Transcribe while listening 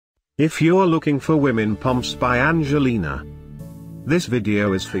If you're looking for women pumps by Angelina, this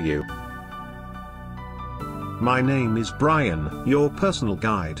video is for you. My name is Brian, your personal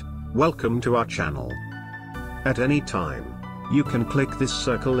guide. Welcome to our channel. At any time, you can click this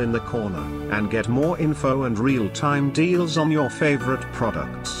circle in the corner and get more info and real-time deals on your favorite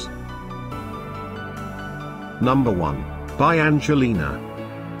products. Number 1, by Angelina.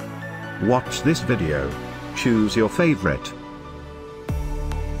 Watch this video. Choose your favorite.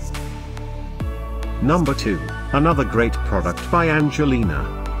 Number 2, another great product by Angelina.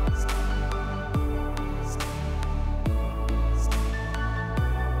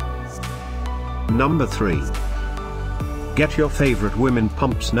 Number 3. Get your favorite women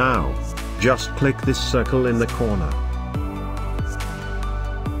pumps now. Just click this circle in the corner.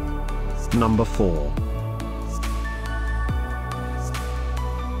 Number 4.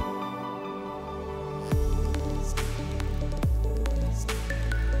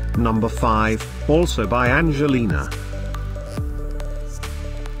 Number 5, also by Angelina.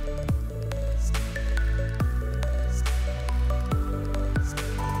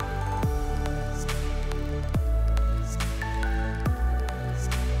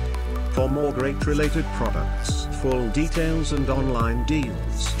 For more great related products, full details and online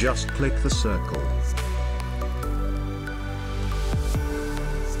deals, just click the circle.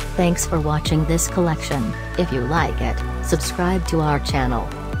 Thanks for watching this collection. If you like it, subscribe to our channel.